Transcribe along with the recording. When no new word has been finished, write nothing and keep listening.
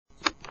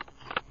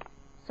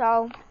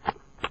So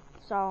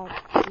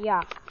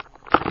yeah,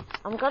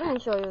 I'm gonna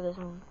show you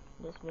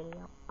this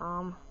video.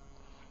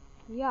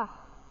 Yeah.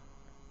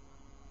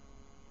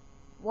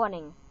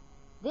 Warning: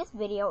 this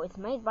video is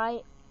made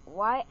by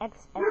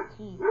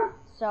YXFT.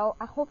 So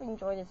I hope you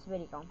enjoy this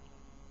video.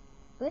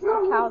 Please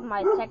check out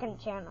my second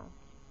channel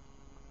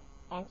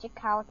and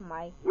check out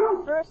my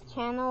first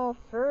channel,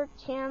 third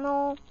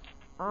channel.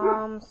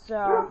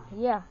 So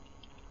yeah,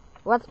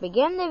 let's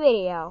begin the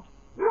video.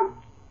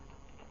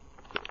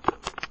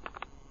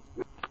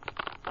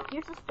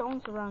 Here's the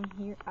stones around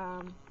here.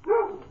 I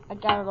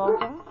got it all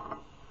done.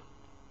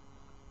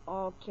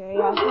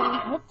 Okay, I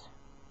can hit.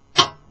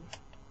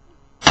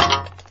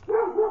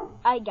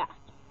 I got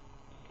it.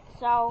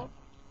 So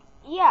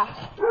yeah.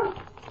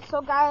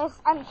 So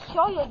guys, I'll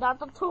show you the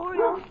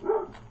tutorial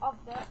of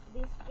this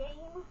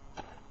game.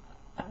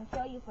 I'll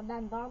show you for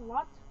that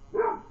lot.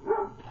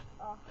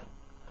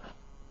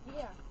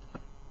 Yeah.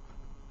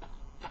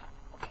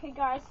 Okay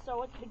guys, so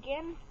let's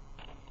begin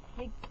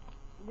the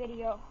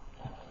video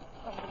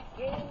from the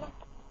game.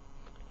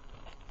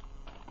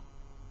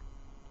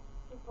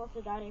 We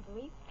posted that, I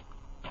believe.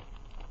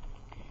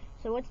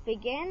 So let's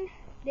begin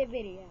the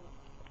video.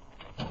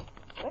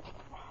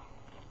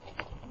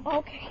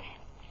 Okay.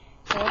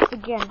 So let's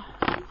begin.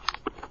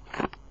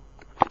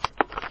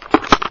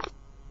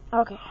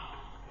 Okay.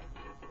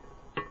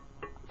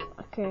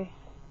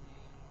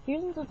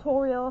 Here's the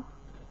tutorial.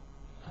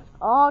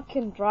 I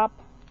can drop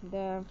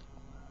the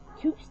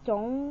 2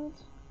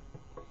 stones.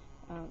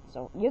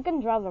 So you can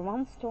drop the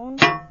 1 stone.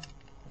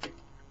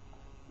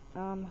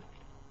 And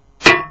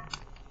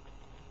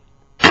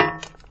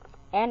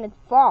it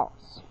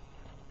falls.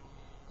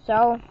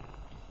 So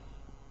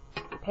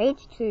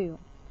page 2.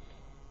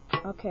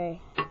 Okay.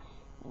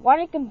 What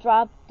you can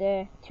drop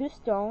the 2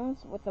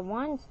 stones with the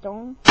 1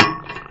 stone.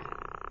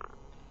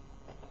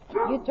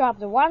 You drop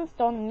the 1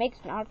 stone and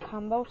makes an art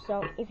combo.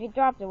 So if you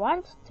drop the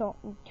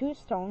 2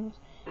 stones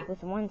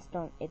with 1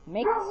 stone, it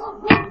makes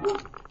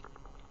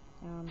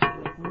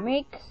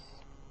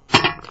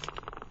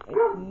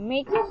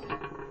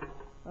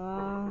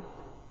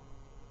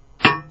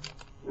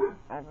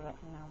I don't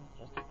know,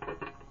 just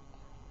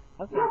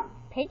okay.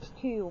 Page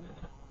 2.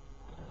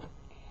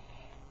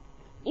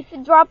 If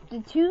you drop the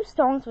 2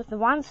 stones with the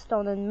 1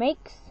 stone, it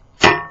makes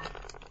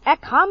a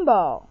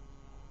combo.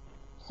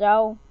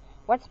 So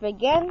let's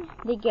begin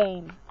the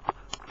game.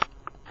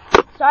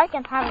 So I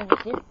can have it in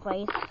this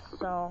place.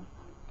 So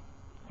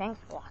thanks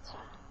a lot.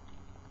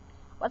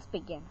 Let's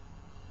begin.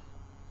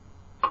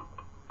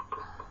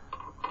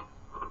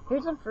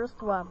 Here's the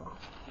first level.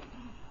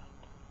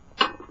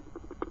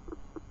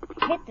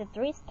 Hit the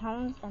 3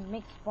 stones and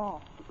make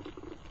fall.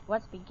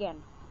 Let's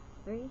begin.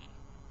 3,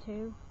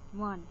 2,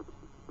 1.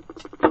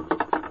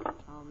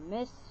 I'll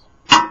miss.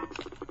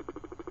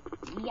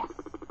 Yes.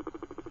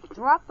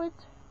 Drop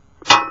it.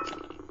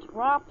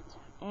 Dropped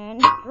and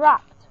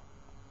dropped.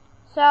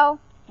 So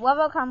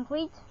level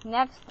complete.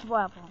 Next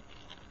level.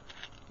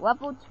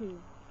 Level 2.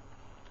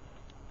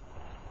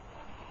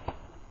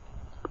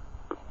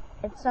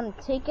 It's some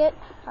ticket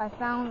I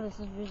found. This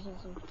is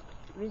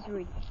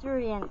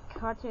and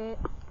cut it.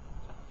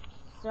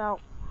 So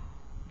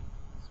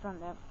it's from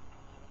the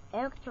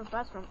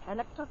Electrobus from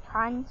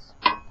Electrotrans.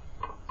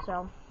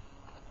 So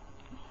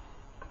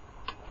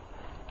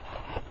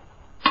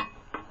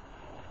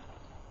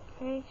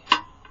okay,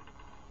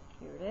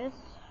 here it is.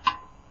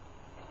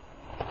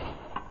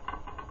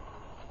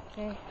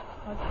 Okay,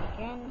 let's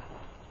begin.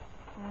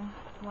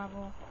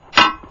 Level.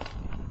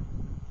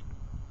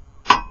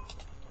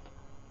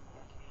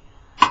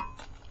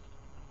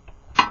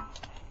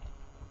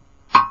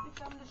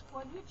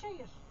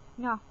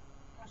 No.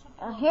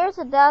 Here's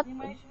that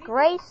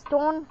gray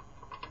stone.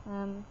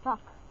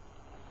 Fuck.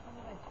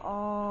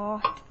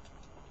 Oh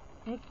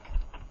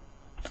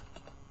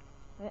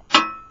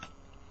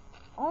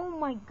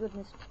my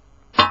goodness.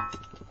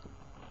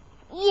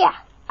 Yeah,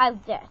 I'm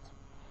dead.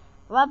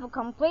 Level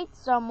complete,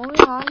 so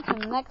moving on to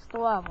the next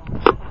level.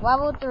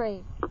 Level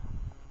 3.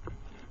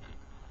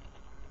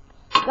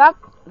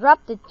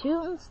 Drop the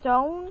 2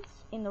 stones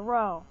in a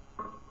row.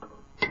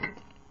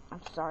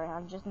 I'm sorry,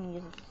 I'm just gonna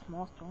use the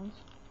small stones.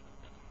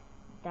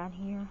 Down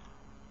here.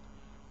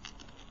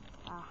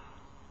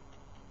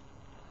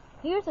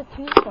 Here's a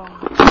 2 stone.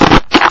 Oops.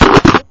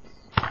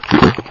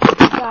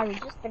 Sorry,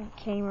 just the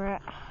camera.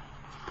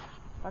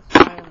 That's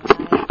sorry,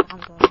 I'm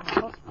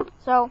doing.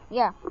 So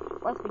yeah,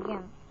 let's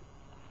begin.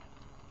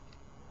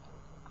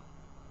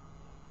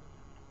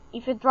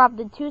 If you drop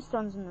the 2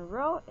 stones in a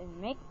row, it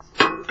makes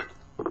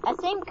a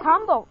same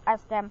combo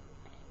as them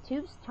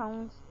 2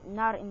 stones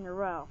not in a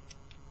row.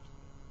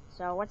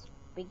 So let's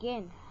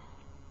begin.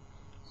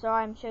 So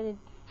I'm showing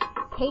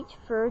page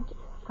 3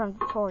 from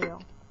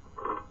tutorial.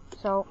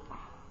 So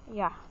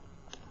yeah,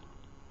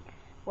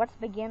 let's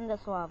begin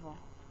this level.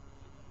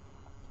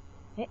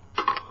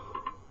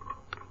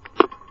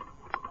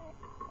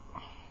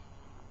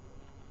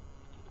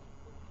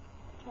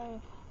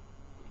 Okay,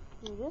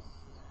 do this.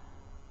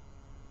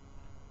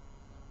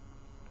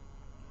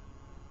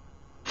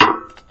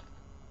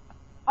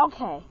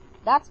 Okay,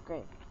 that's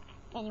great.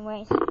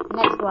 Anyways,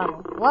 next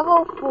level.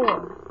 Level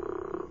 4.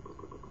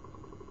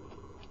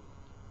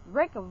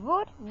 Break of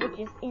wood, which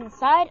is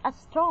inside a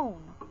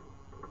stone.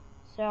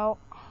 So,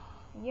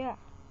 yeah.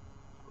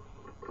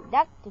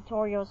 That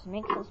tutorials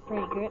makes us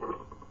pretty good.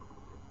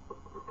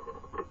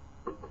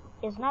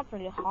 It's not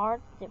really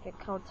hard,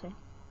 difficulty.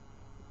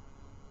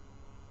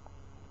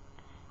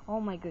 Oh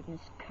my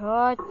goodness,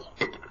 cut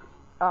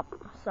up.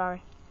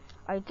 Sorry.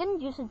 I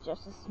didn't use it,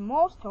 just a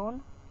small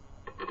stone.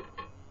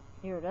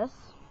 Here it is.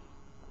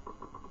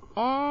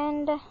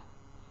 And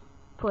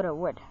put a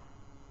wood.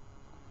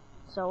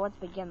 So let's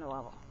begin the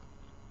level.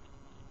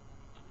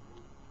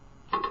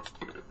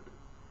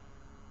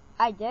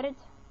 I did it.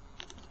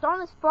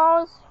 Stone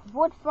falls,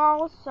 wood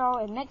falls, so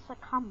it makes a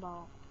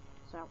combo.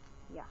 So,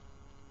 yeah.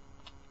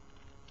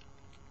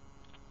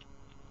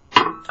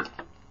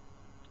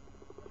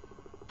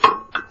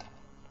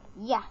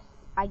 Yes,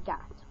 I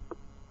got it.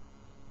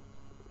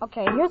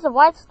 Okay, here's a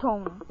white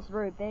stone. It's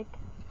very big.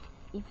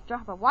 If you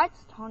drop a white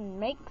stone, it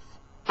makes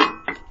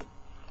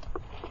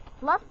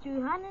plus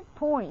 200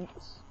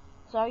 points.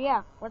 So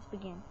yeah, let's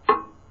begin.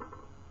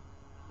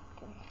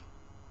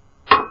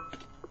 Okay.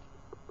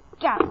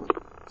 Got it.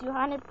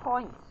 200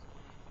 points.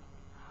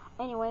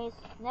 Anyways,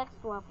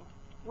 next level.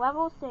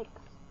 Level 6.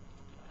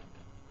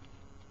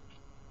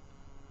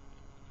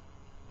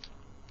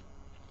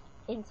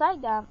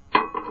 Inside the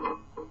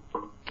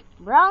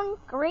brown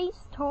gray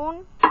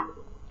stone.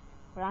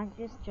 Brown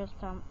just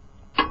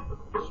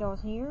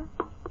shows here.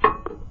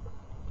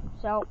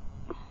 So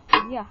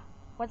yeah,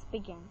 let's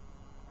begin.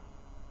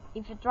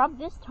 If you drop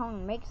this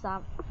stone, it makes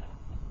up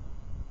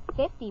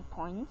 50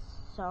 points.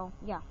 So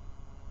yeah.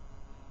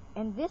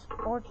 And this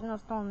original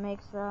stone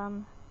makes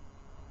 10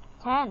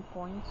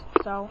 points.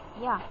 So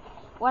yeah,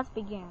 let's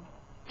begin.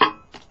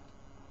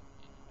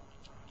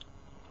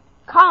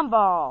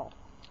 Combo.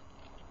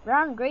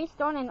 Brown, gray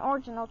stone, and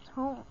original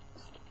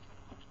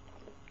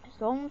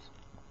stones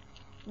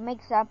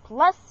makes up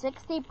plus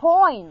 60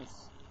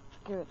 points.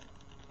 Good.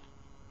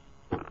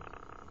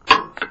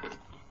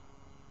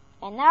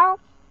 And now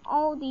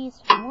all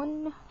these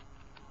 1,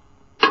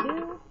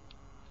 2,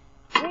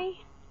 3,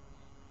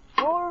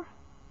 4,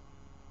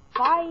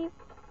 5,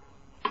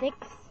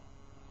 6,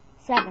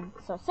 7.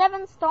 So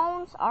 7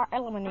 stones are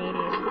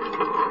eliminated.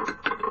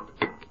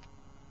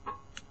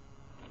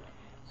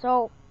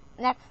 So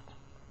next,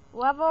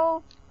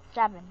 level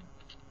 7.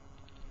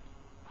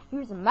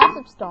 Here's a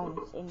massive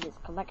stones in this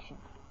collection.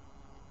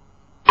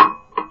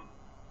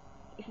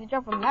 If you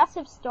drop a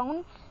massive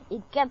stone,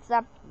 it gets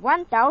up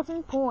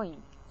 1,000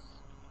 points.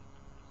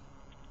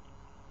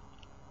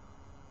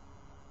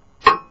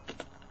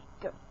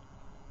 Good.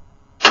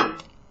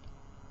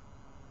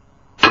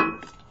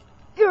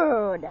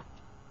 Good.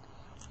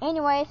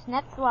 Anyways,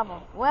 next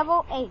level.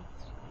 Level 8.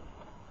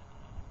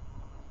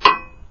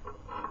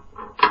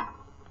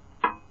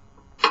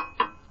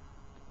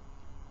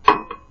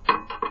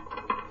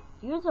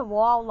 Use a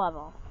wall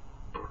level.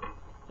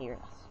 Here it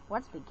is.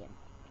 Let's begin.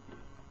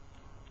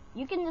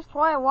 You can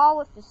destroy a wall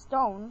with the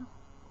stone.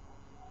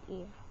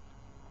 Here.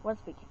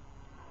 Let's begin.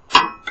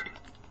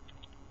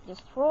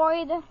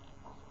 Destroyed.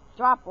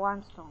 Drop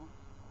 1 stone.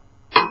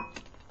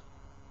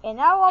 And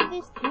now all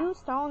these 2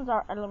 stones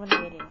are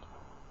eliminated.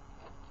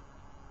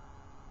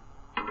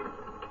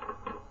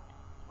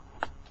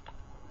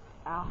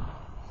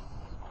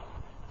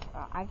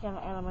 I can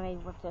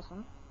eliminate with this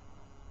one.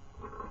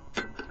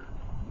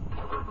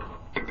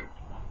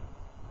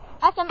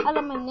 I can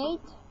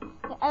eliminate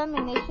the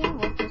elimination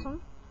with this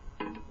one.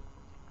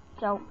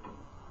 So,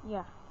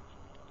 yeah.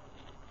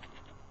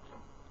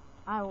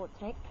 I will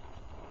take.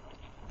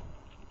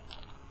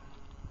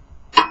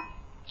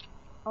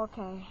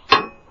 Okay.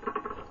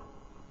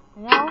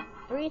 Now,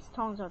 3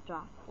 stones are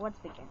dropped. Let's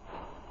begin.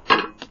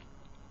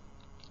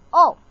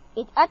 Oh,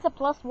 it adds a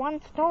plus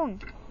 1 stone.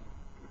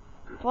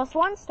 Plus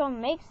 1 stone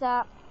makes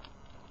a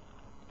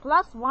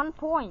plus 1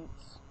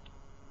 points.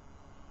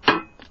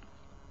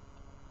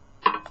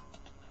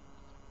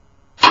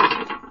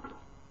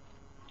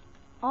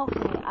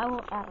 Okay, I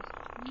will add a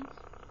stone.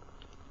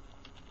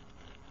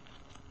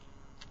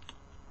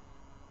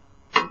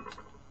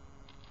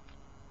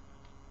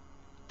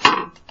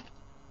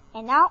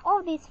 And now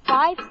all these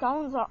 5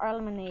 stones are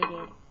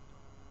eliminated.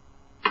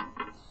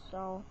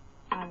 So,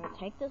 I will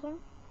take this one.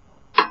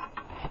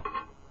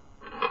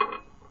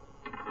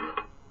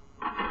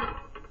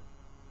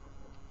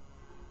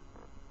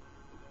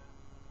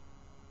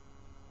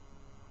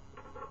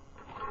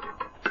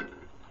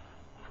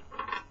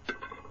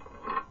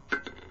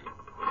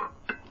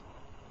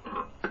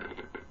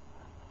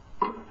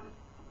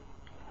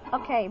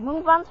 Okay,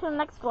 move on to the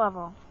next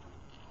level.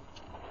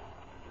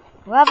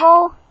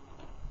 Level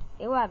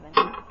 11.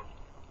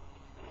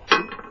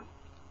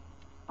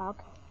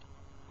 Okay.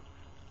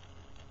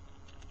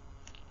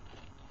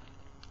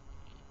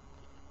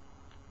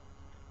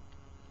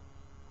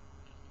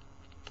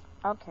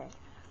 Okay.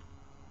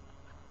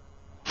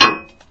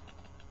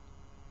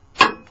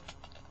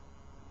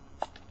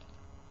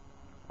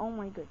 Oh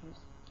my goodness.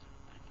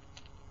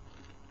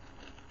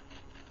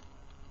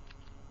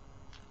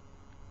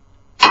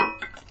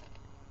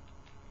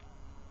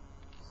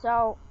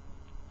 So,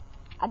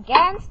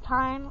 against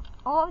time,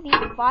 all of these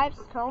 5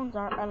 stones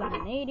are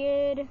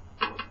eliminated.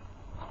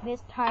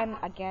 This time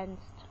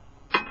against,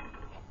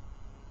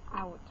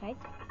 I would take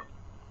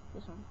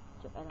this one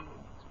to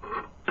eliminate.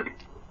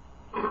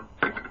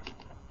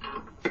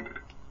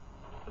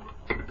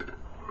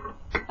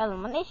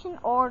 Elimination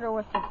order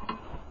with 50.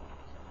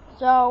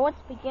 So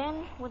let's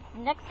begin with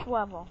the next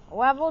level,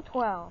 level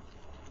 12.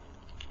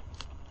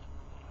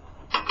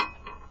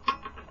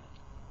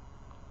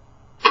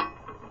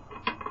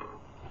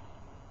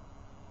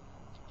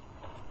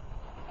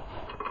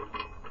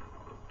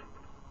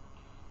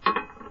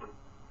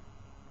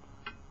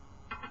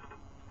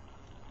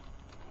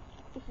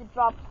 If you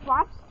drop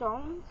 5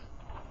 stones,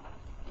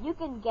 you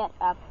can get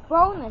a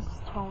bonus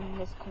stone in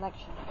this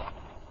collection.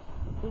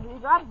 If you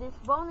drop this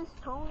bonus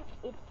stone,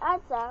 it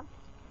adds up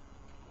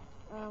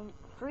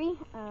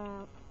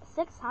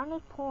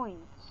 600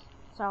 points.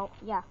 So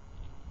yeah,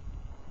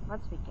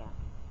 let's begin.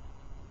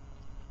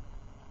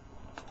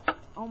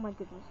 Oh my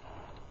goodness.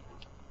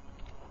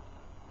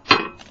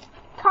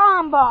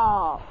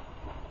 Combo!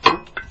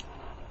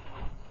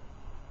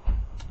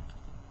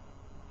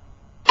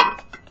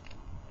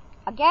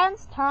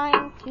 Against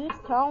time, 2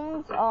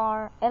 stones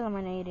are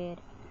eliminated.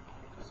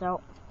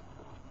 So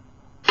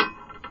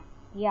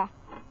yeah.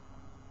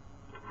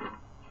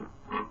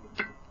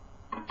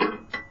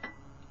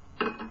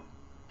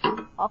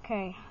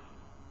 Okay.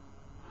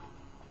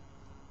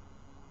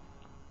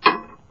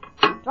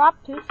 Drop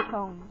 2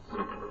 stones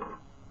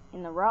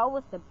in a row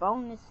with the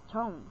bonus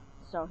stone.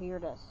 So here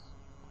it is.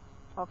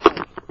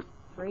 Okay.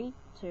 3,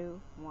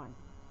 2, 1.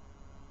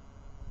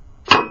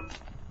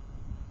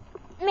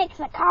 Mix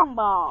a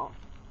combo!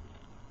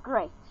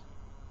 Great.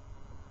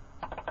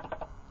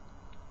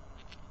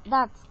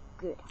 That's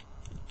good.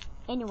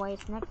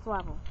 Anyways, next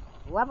level.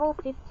 Level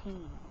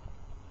 15.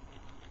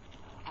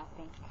 I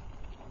think.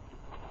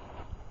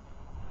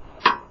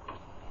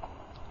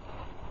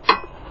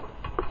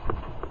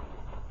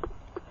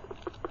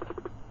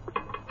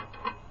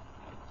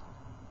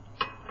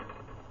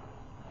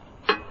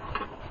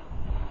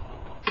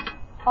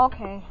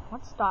 Okay,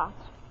 let's start.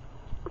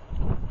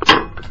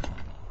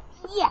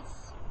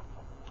 Yes!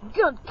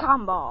 Good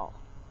combo!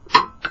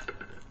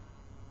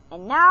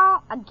 And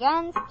now,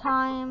 against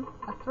time,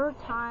 a third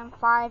time,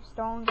 5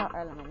 stones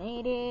are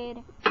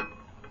eliminated.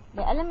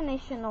 The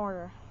elimination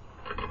order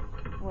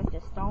with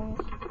the stones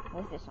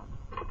was this one.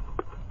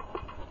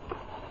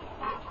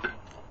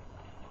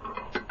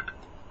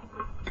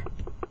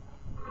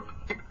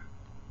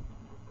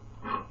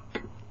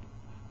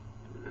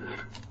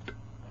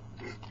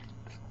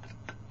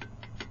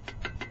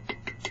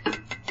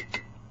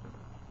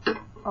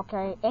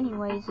 Okay,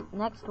 anyways,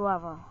 next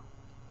level.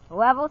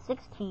 Level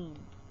 16.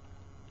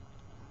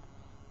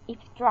 If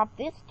you drop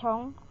this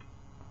stone,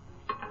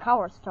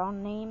 power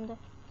stone named,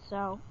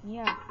 so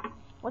yeah,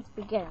 let's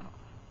begin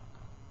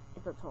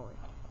the tutorial.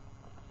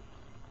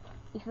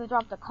 If you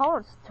drop the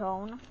color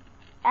stone,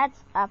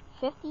 adds up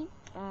 30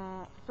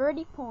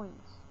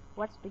 points.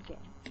 Let's begin.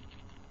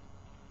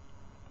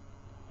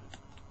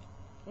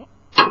 Okay.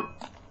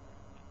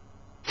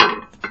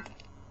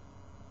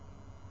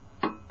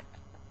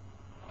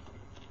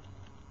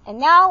 And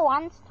now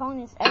 1 stone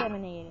is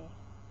eliminated.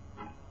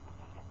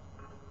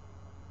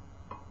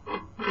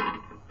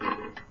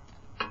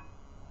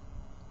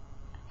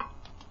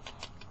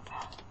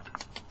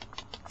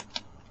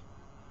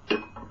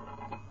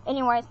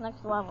 Anyways,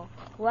 next level.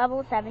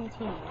 Level 17.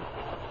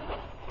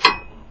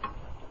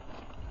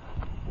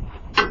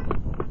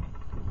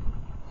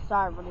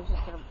 Sorry, but it's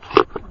just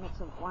gonna make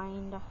some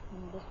wind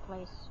in this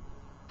place.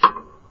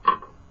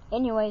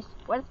 Anyways,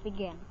 let's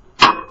begin.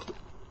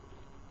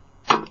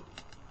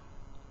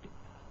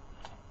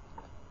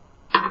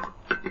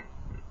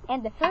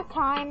 And the third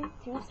time,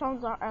 2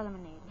 stones are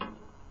eliminated.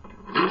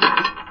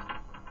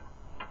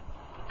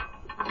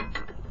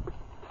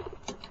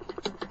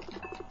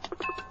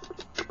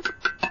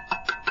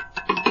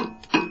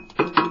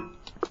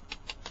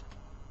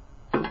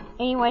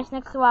 Anyways,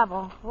 next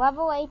level.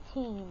 Level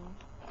 18.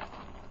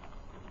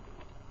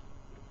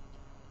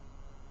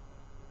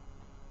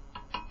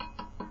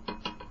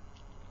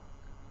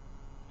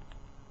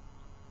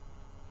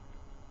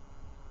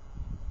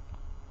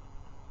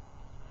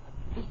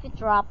 If you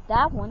drop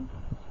that one,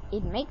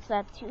 it makes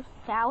that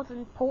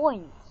 2,000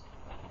 points.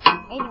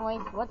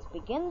 Anyways, let's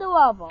begin the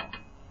level.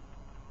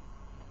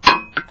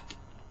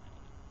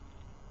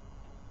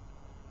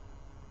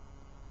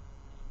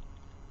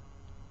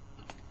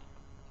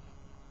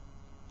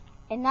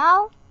 And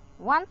now,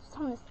 1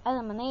 stone is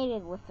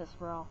eliminated with this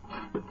row.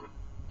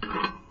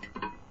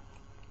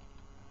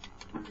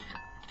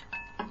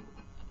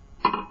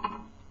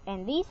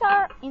 And these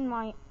are in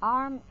my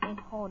arm and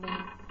holding.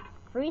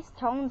 3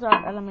 stones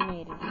are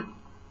eliminated.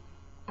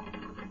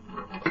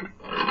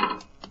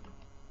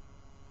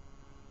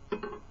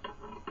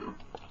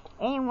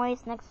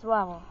 Anyways, next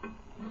level.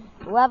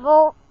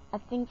 Level, I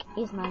think,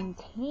 is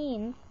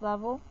 19th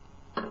level.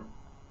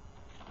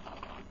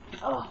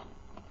 Oh.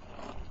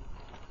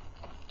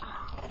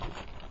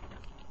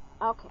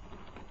 Okay.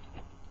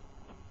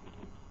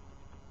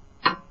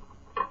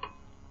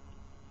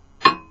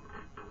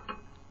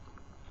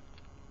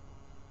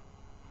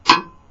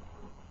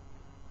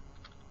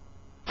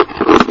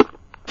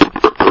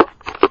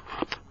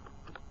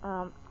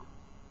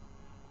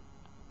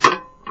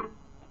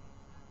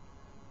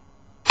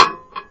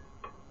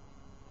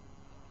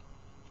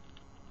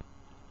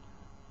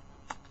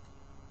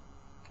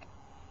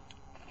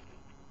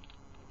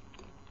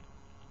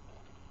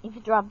 if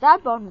you drop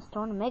that bonus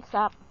stone, it makes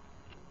up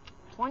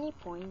 20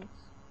 points.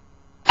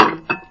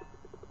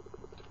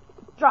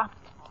 Dropped.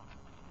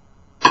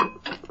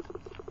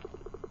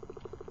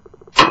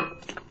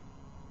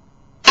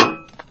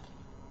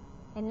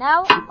 And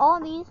now all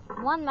these,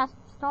 one master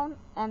stone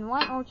and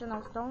one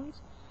original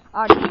stones,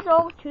 these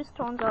all 2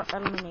 stones are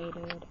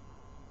eliminated.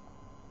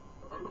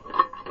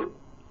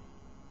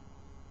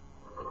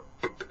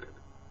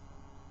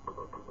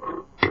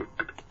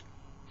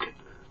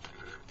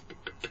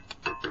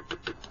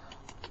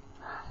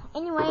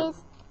 Anyways,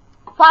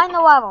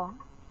 final level.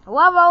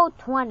 Level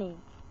 20.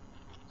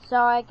 So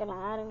I can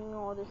add in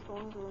all the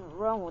stones in a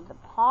row with the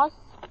pause.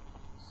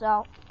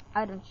 So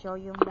I don't show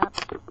you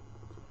that.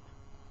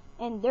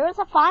 And there's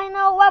a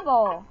final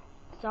level.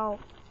 So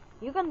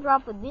you can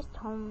drop these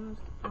stones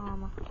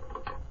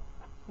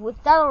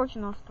with that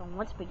original stone.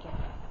 Let's begin.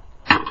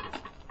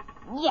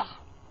 Yeah.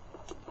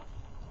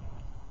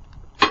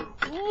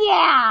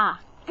 Yeah.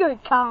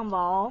 Good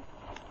combo.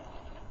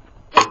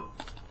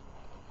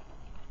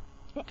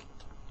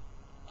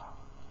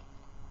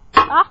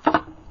 Ah.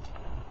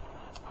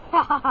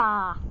 Ha ha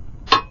ha.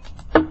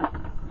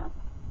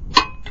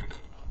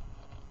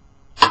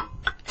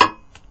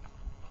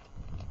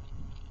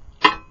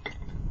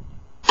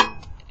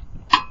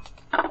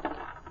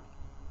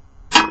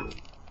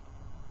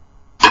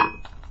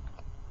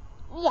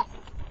 Yes,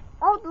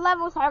 all the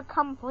levels are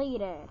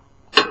completed.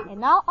 And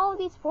now all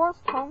these 4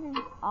 stones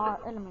are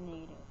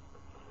eliminated.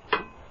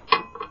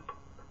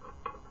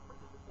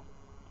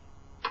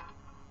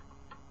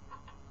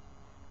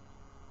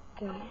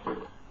 Okay.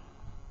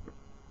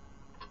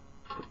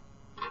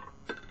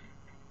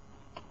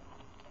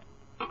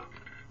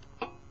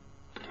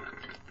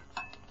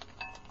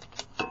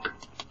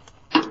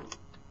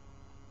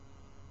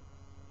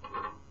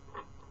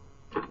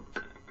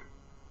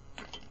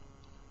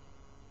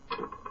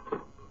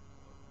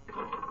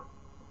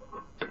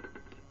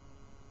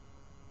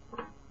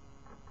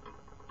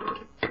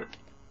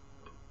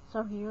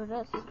 So here it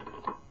is.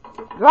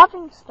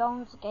 Dropping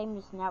stones game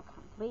is now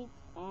complete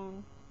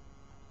and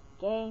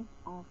game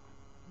over.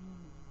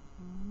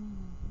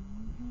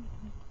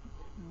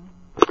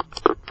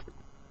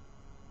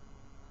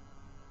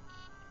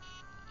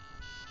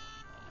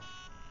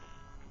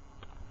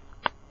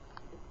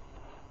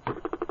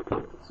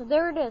 So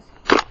there it is.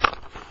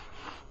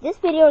 This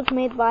video is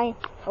made by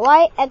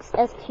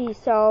YXST,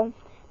 so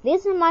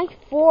this is my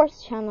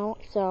 4th channel,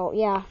 so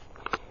yeah.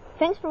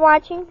 Thanks for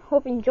watching,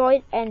 hope you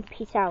enjoyed, and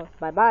peace out.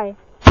 Bye bye.